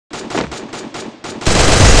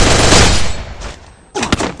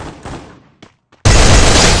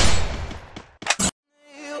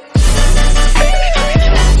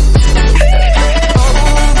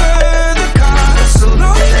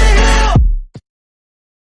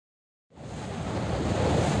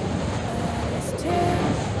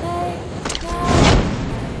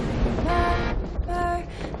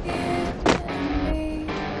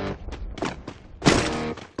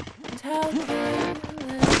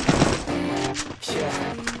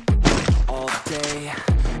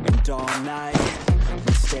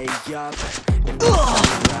up, it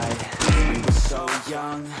felt right. We were so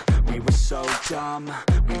young, we were so dumb.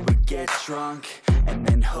 We would get drunk and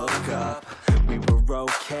then hook up. We were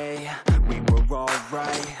okay, we were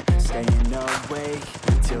alright, staying awake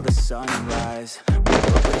till the sunrise. We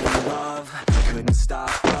were in love, couldn't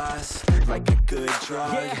stop us. Like a good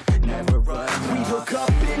drug, never run off. We'd hook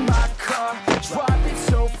up in my car, drive it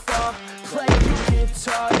so far, play the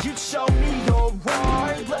guitar, you'd show me your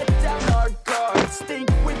art. Let down our guards, think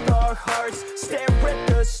with our hearts, stare at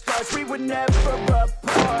the stars, we were never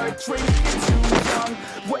apart. Drinking too young,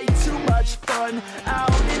 way too much fun,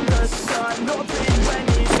 out in the sun, open when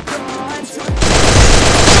it's gone.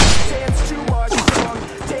 Dance to our song,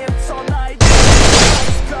 dance all night,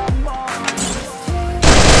 let's come on.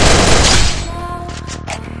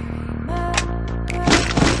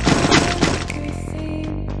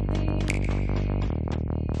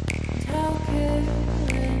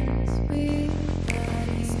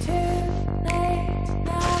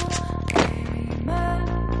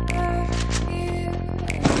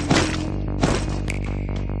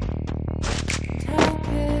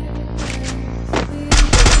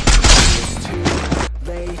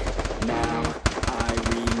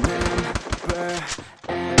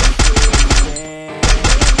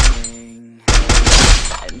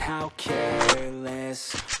 And how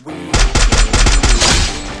careless we could be.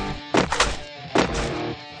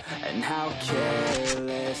 And how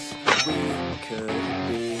careless we could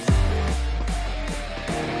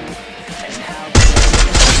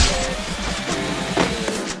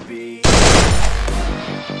be.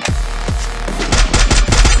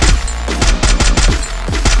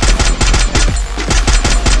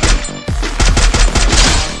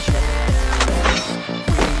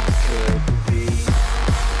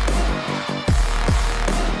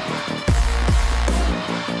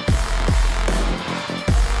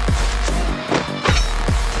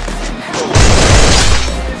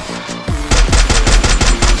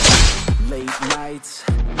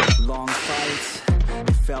 Long fights,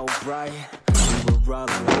 it felt right, we were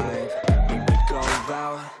alive. We would go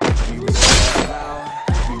out, we were so loud,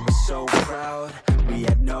 we were so proud, we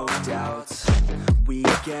had no doubts.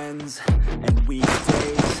 Weekends and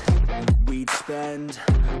weekdays, we'd spend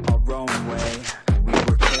our own way. We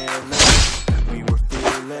were careless, we were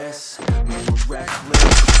fearless, we were reckless.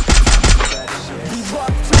 We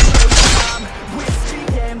walked to the time, whiskey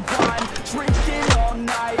and wine, drinking all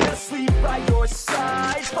night, asleep by your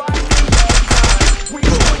side. Finding our time, we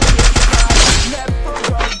would get by, never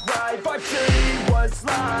arrive. Our journey was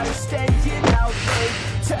life, staying out late,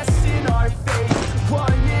 testing our faith,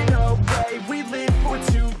 running away. We live for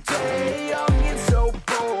today, young and so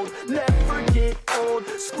bold, never get old.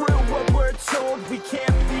 Screw what we're told, we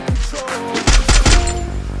can't be controlled.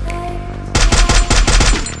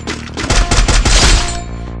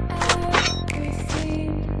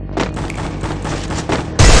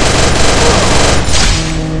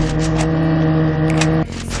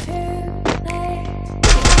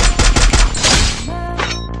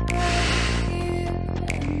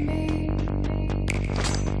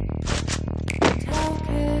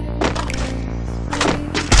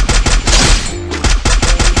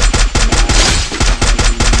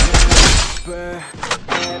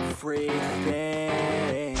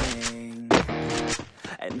 Everything,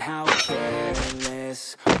 and how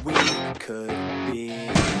careless we could be,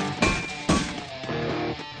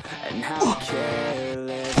 and how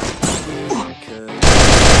careless we could be,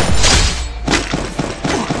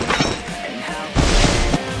 and how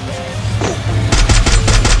careless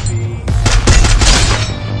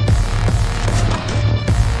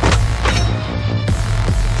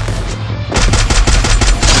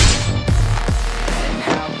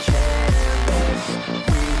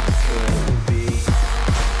we could be.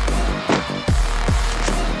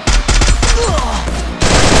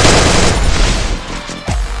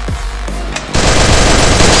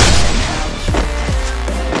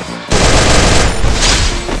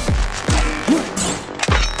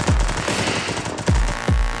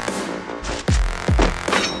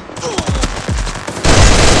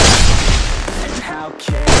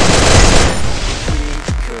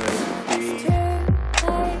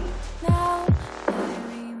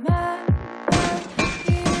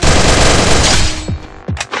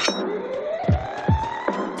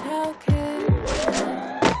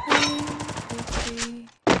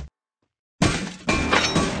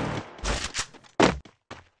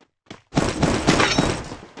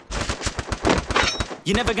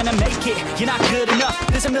 you're never gonna make it. You're not good enough,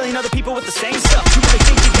 there's a million other people with the same stuff. You really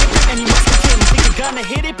think you're different and you must be kidding. Think you're gonna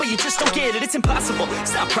hit it, but you just don't get it. It's impossible,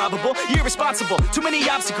 it's not probable, you're irresponsible. Too many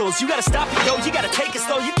obstacles, you gotta stop it though. You gotta take it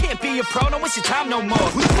slow, you can't be a pro, don't waste your time no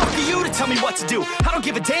more. Who the fuck are you to tell me what to do? I don't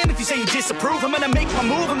give a damn if you say you disapprove. I'm gonna make my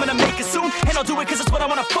move, I'm gonna make it soon, and I'll do it cause it's what I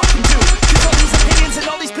wanna fucking do. Cause all these opinions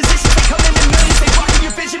and all these positions, they come in millions, they block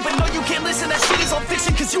your vision. But no, you can't listen, that shit is all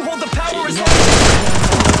fiction. Cause you hold the power as long as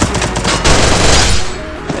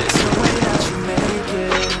there's no way that you make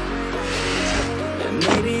it. And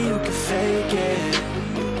maybe you can fake it,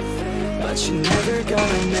 but you're never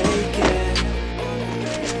gonna make it.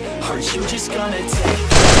 Are you just gonna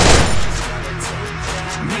take it?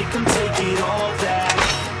 Make them take it all back.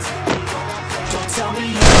 Don't tell me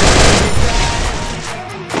you believe that.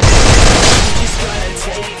 You're just gonna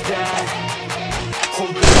take that.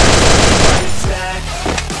 Hold it right back.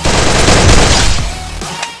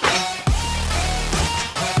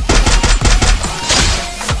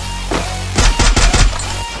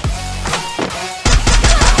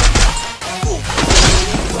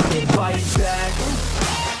 Fucking fight back.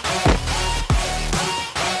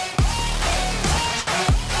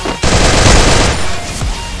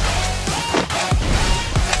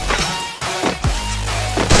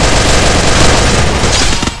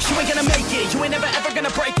 You ain't never ever gonna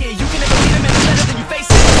break it. You can never beat them any better than you face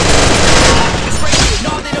it. It's great.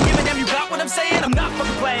 No, they don't give a damn. You got what I'm saying? I'm not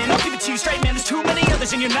fucking playing. I'll give it to you straight, man. There's too many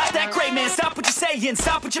others and you're not that great, man. Stop what you're saying,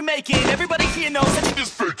 stop what you're making. Everybody here knows that you're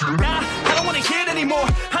just faking. Nah, I don't wanna hear it anymore.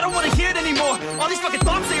 I don't wanna hear it anymore. All these fucking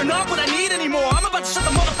thoughts, they are not what I need anymore. I'm about to shut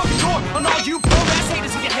the motherfucking door on all you pro-ass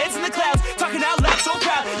haters with your heads in the clouds, talking out loud so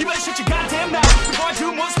proud. You better shut your goddamn mouth before I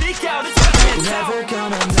do more speak out. It's never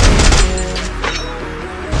gonna make it.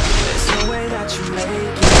 There's no way that you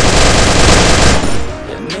make it.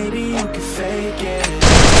 And maybe you can fake it,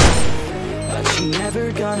 but you're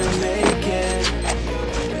never gonna make it.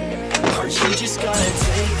 Are you just gonna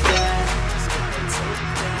take that?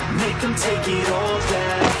 Make them take it all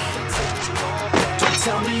back. Don't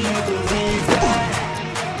tell me you believe that.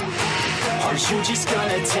 Are you just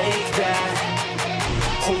gonna take that?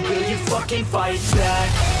 Or will you fucking fight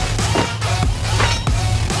back?